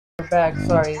We're back.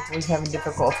 Sorry, we're having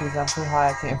difficulties. I'm too high.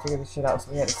 I can't figure this shit out,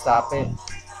 so we had to stop it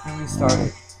and restart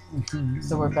it.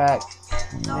 So we're back.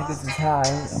 Niggas is high.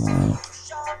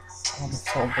 I'm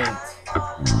so baked.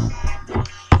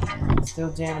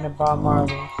 Still jamming at Bob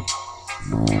Marley.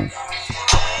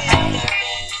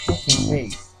 Fucking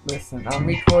baked. Listen, I'm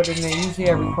recording it. Usually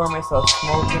I record myself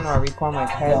smoking or I record my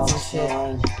pets and shit.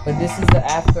 But this is the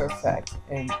after effect.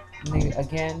 And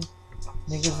again,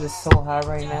 niggas is so high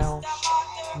right now.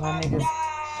 My nigga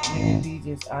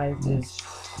DJ's eyes is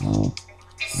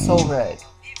so red.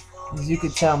 As you can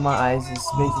tell, my eyes is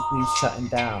basically shutting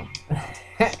down.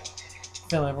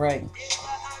 Feeling right.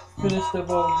 Finished the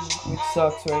vote, which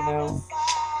sucks right now.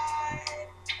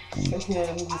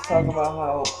 Again, we just talking about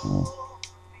how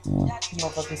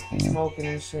motherfuckers be smoking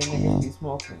and shit, niggas be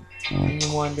smoking. And you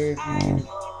wonder if you can,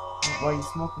 while you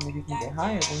smoking, niggas can get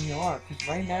higher than you are. Cause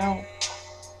right now,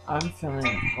 I'm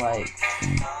feeling like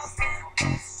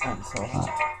I'm so hot.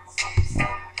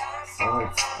 So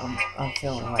I'm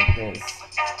feeling like this.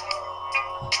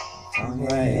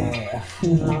 Right.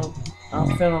 You know,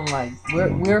 I'm feeling like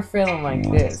we're feeling like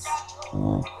this.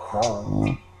 Wow.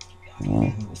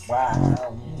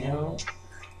 You know?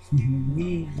 Them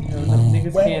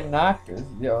niggas can't knock us,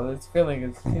 yo. This feeling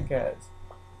is kick ass.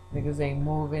 Niggas ain't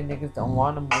moving, niggas don't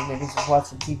want to move, niggas just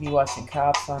watching TV, watching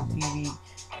cops on TV.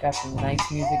 Got the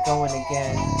nice music going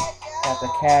again. Got the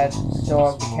cats,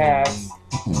 dog, the cats.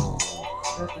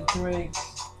 Got the drinks.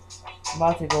 I'm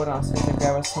about to go downstairs and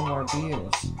grab us some more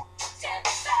beers.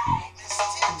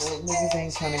 Niggas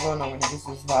ain't trying to go nowhere, niggas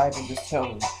just vibing, just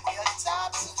chilling.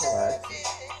 Just relaxing.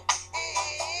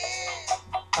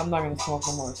 I'm not gonna smoke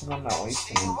no more because I'm not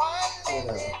wasting it.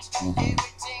 Whatever.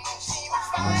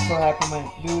 I'm so happy my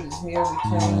dude is here, we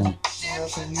chilling. You know,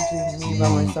 because usually me by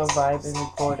myself vibing,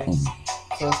 recording.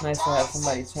 So it's nice to have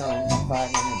somebody chilling and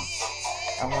vibing,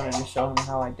 and I wanted to show him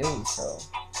how I do, so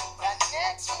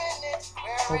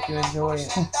hope you enjoy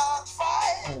it.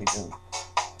 How we do?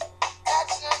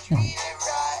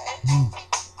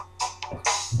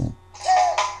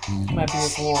 My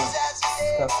beard's warm.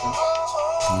 Disgusting.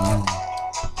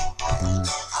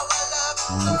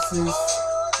 This is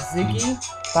Ziggy,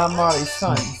 Bob Marley's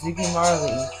son, Ziggy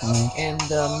Marley, and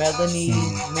the Melanie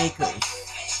Makers.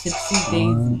 Tipsy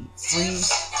Daisy, free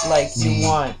like you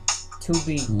want to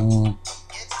be.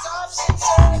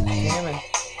 Damn it.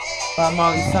 Bob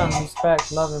Marley's son,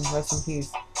 respect, love him, rest in peace.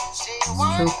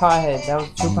 True Pothead, that was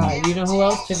True Pothead. You know who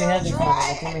else? Jimi Hendrix,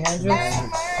 like Jimi Hendrix.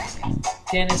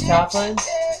 Janis Joplin,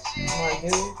 my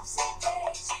dude.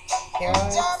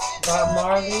 Garrett, Bob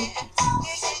Marley.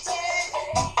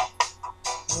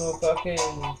 Fucking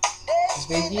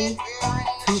Biggie,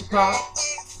 Tupac.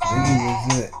 Biggie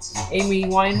was it. Amy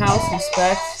Winehouse,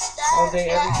 respect, all day,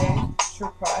 every day.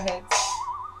 True Pothead.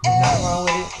 Ain't nothing wrong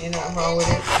with it. Ain't nothing wrong with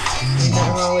it. Ain't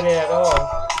nothing wrong with it at all.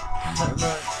 Nothing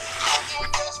wrong.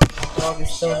 My dog is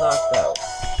still knocked out.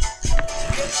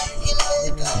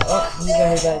 Oh, he got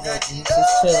his eyes open. He's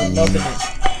just chilling, loving it.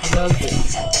 He loves it. He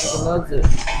loves it.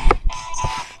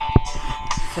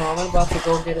 So I'm about to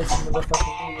go get us some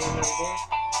motherfucking weed. You know what?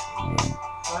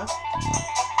 Huh?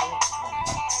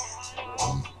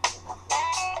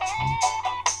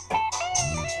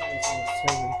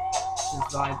 Just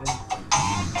vibing.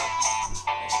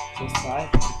 Just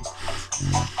vibing.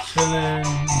 Chillin'.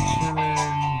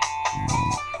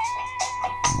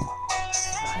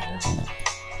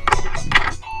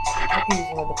 I can use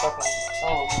another fucking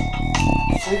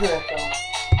cigarette though.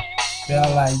 Feel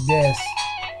like this.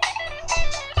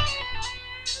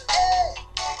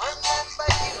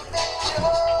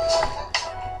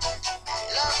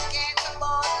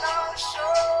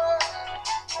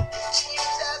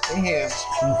 Here.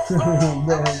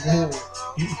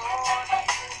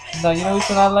 No, you know which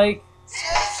one I like?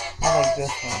 I like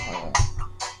this one.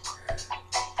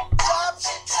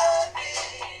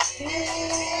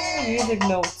 Music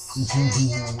notes.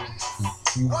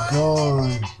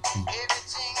 Gone.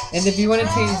 And if you want to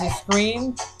change the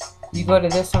screen, you go to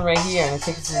this one right here and it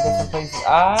takes you to different places.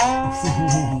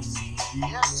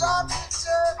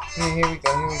 Here we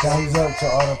go. Thumbs up to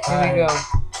all the Here we go.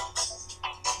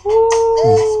 Woo!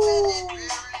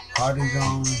 Party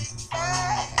zone.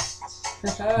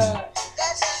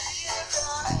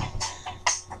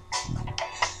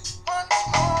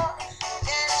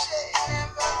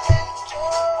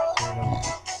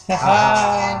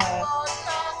 Alright.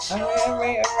 Here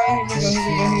we go. Let's see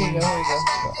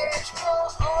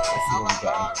what we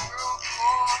got here.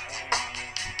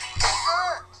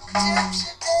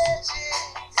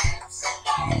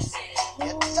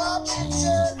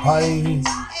 Party.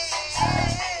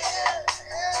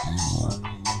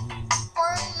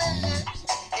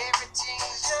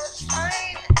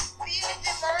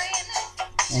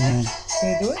 Can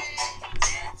you do it?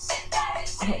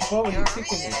 What were you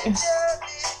kicking me?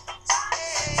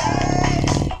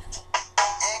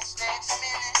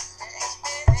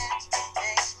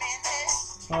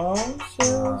 Oh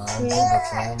shit,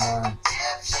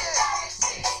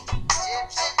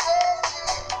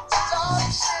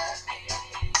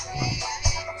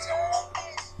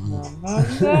 No.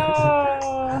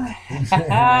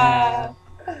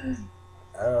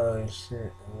 Oh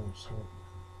shit. Oh shit.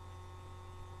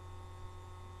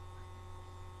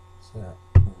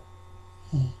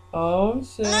 Oh,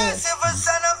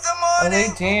 they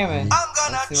jamming.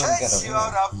 Let's see what we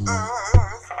got over here.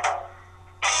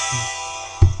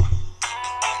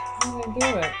 How do they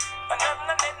do it?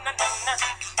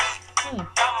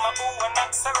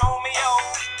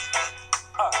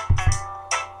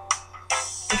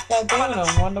 It's not doing them.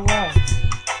 Wonder why. I'm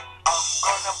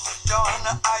gonna put on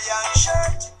an iron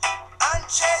shirt and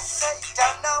chase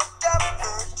Satan out the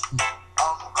earth.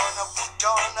 I'm gonna put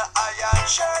on an iron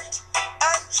shirt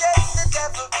and chase the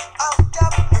devil out the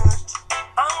earth.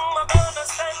 I'm gonna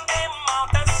send him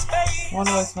out of space.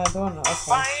 Wonder why it's not doing it. Okay.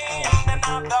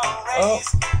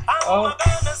 I'm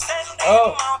gonna send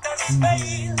him out of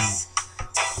space.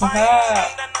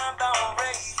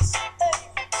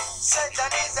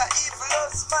 Satan is a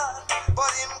evilous man,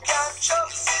 but him can't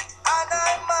trust it, and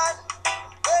I'm man.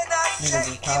 When I Niggas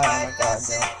is hot. Oh my god,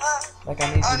 though. Like I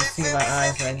need you to see my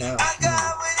eyes right now.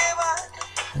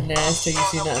 Nasty, you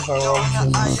see nothing but roaches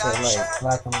and shit. Like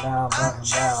Black them down.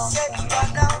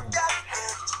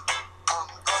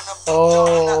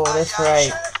 oh, that's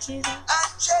right.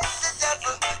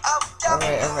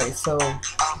 Alright, so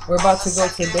we're about to go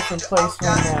to a different place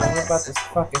right now. We're about to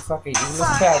fuck it.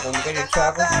 Let's travel. You ready to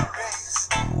travel?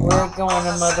 We're going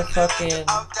to motherfucking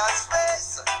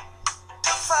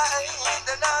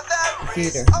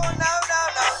theater.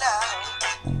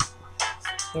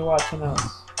 They're watching us.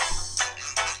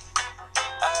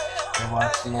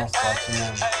 Watching them.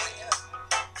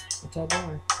 What y'all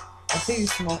doing? I see you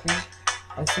smoking.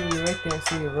 I see you right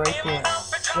there. You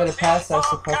gotta pass us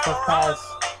to pass.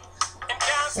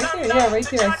 Right there, yeah, right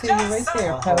there. I see you right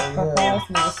there. Pass,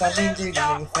 nigga. Stop being greedy,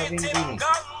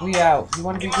 We out. You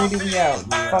wanna be greedy? We out.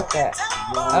 Fuck that.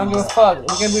 I don't give a fuck. We're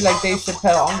gonna be like Dave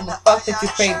Chappelle. I don't give a fuck that you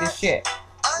paid this shit.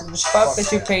 I don't give a fuck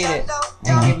that you paid it.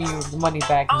 And giving you the money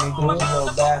back,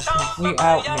 nigga. We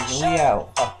out, nigga. We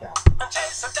out. Fuck that.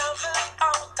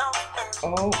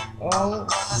 Oh.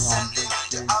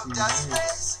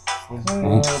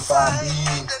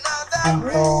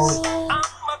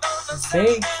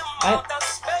 Big.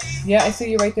 Yeah, I see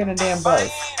you right there in the damn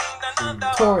bus.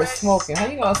 Tourist smoking. How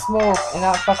you gonna smoke and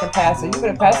not fucking pass it? You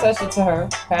better pass that shit to her.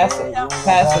 Pass it,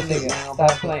 nigga.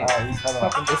 Stop playing.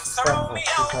 Fucking disrespectful.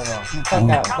 Fuck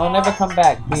out. Don't ever come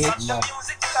back, bitch.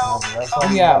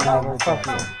 We out, nigga. Fuck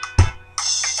you.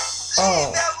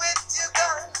 Oh.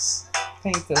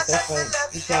 Paint us. That's right.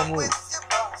 You can't move.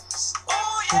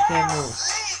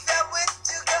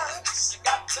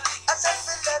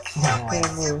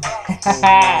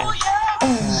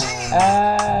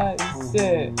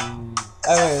 Shit.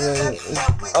 Alright,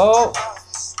 oh.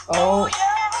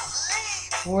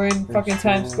 We're in fucking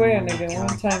Times Square, nigga. We're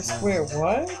in Times Square.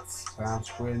 What? Times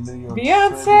Square, New York.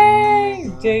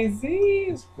 Beyonce!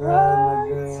 Jay-Z!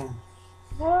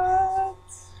 What?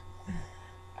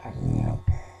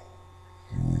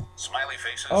 Smiley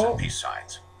faces and peace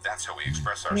signs. That's how we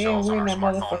express ourselves we're on in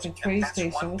our that smartphones. motherfucking train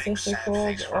station. What's that shit called?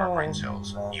 Face for our brain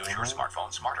cells. Use your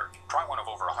smartphone smarter. Try one of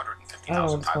over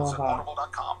 150,000 titles at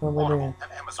Audible.com. Audible, an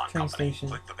Amazon train company. station.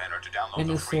 Click the banner to download In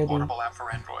the the free city. Audible app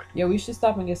for Android. Yeah, we should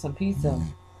stop and get some pizza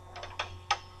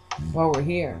while we're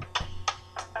here.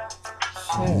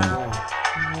 Shit.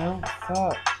 No,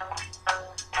 fuck.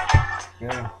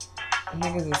 Yeah.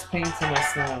 Niggas is painting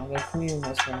us now. They're cleaning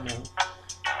us right now.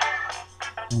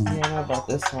 Yeah, I know about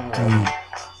this one already.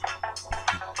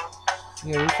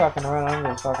 Yeah, we fucking around. I don't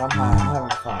give a fuck. I'm high. I'm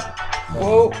having fun.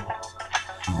 Whoa.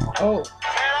 Oh.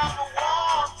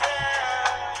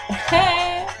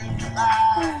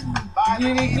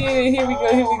 Get it. Here we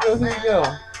go.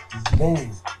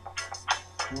 Bang.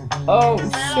 Oh,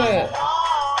 shit.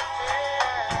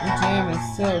 The jam is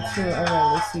still too.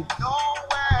 Alright, let's see.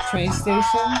 Train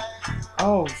station?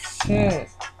 Oh, shit.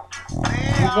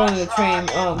 We're going to the train,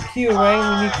 Q, right? We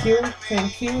need Q? Train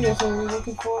Q? That's what we're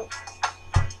looking for?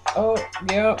 Oh,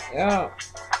 yeah.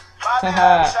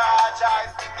 Haha.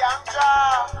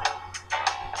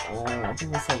 I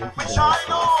think that's how we can do this.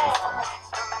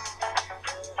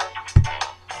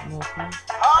 Okay.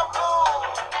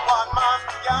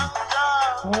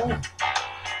 Oh.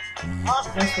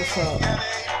 That's what's up.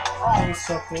 I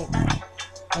respect it.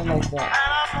 I like that.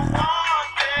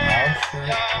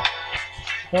 shit.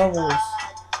 Bubbles.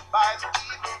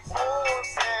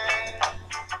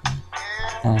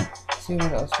 See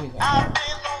what else we got.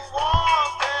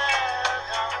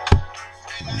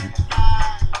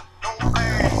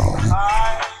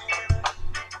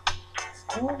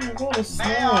 Oh my god, it's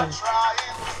snowing.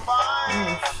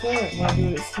 Oh shit, my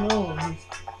dude, it's snowing.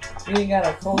 You ain't got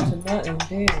a coat to nothing,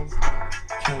 damn.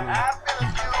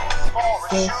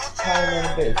 Still tired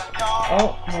of bitch.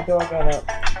 Oh, my dog got up.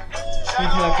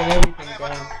 He's knocking everything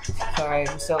down. Sorry,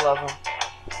 we still love him.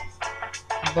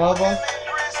 Bubba.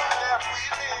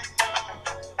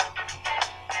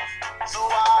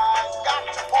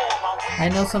 I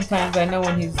know sometimes, I know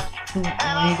when he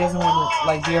doesn't want to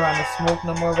like be around the smoke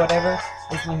no more, whatever,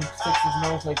 is when he sticks his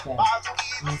nose like that.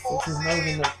 When he sticks his nose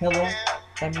in the pillow,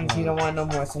 that means he don't want no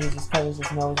more, so he just covers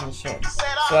his nose and shit.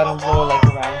 So I don't go like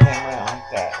around him like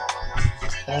that.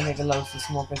 That nigga loves to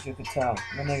smoke, as you could tell.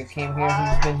 That nigga came here,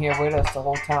 he's been here with us the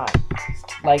whole time.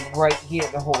 Like right here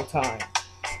the whole time.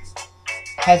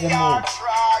 Hasn't moved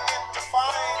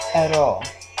at all.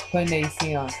 Putting the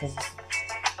AC on, cause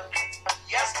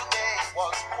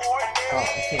oh,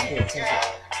 I can't do it.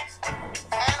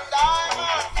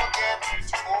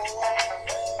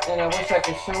 And I wish I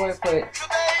could show it, but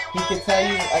he can tell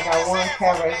you I got one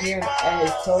cat right here at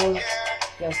his toes.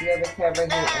 Got the other cat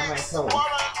right here at my toes.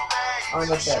 On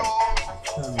the bed.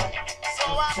 Just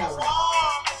chilling.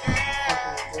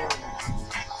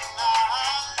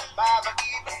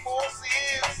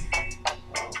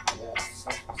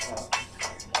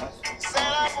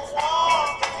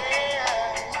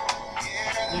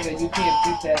 You can't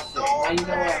beat that shit. Now you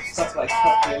know what stuff like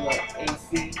cup your little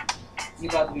AC. You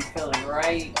about to be feeling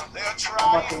right. I'm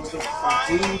about to go get some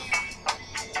juice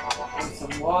and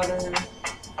some water.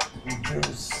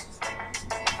 Juice.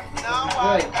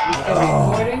 Good. You still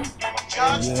recording? Yeah,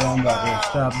 I'm about to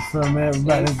stop the film.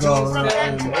 Everybody go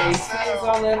around. The AC is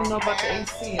all letting know about the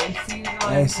AC. AC is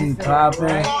all AC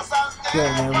popping.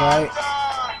 Getting it right.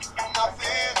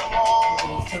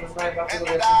 Right about to go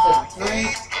get some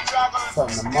drink.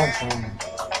 Something to munch on.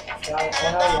 I'll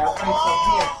bring some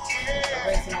here. I'll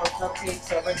bring some more cupcakes.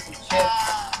 I'll bring some chips.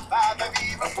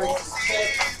 I'll bring some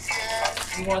chips.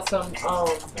 You want some,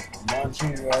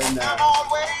 munching right now.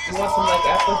 You want some, like,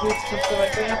 apple juice, something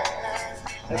like that?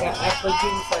 I got apple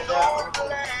juice, I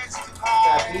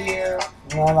got beer.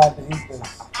 No, I like to eat this.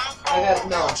 I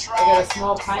got a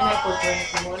small pineapple drink.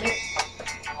 You want it?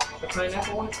 The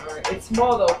pineapple one? Alright. It's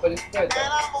small, though, but it's good, though.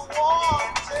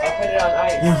 I'll put it on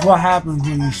ice. This is what happens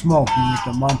when you smoke. You get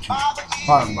the munching.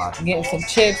 Part about it. Getting some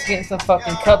chips, getting some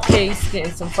fucking cupcakes,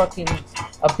 getting some fucking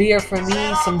a beer for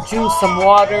me, some juice, some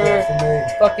water.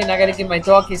 Fucking, I gotta give my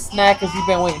dog his snack because he's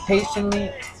been waiting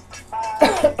patiently.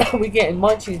 We getting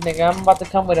munchies, nigga. I'm about to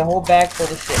come with a whole bag full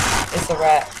of shit. It's a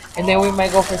wrap. And then we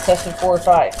might go for session 4 or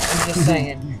 5. I'm just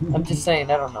saying. I'm just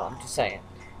saying. I don't know. I'm just saying.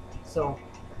 So,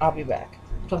 I'll be back.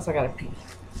 Plus, I gotta pee.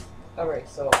 Alright,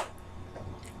 so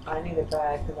I need a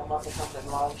bag because I'm about to come with a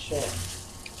lot of shit.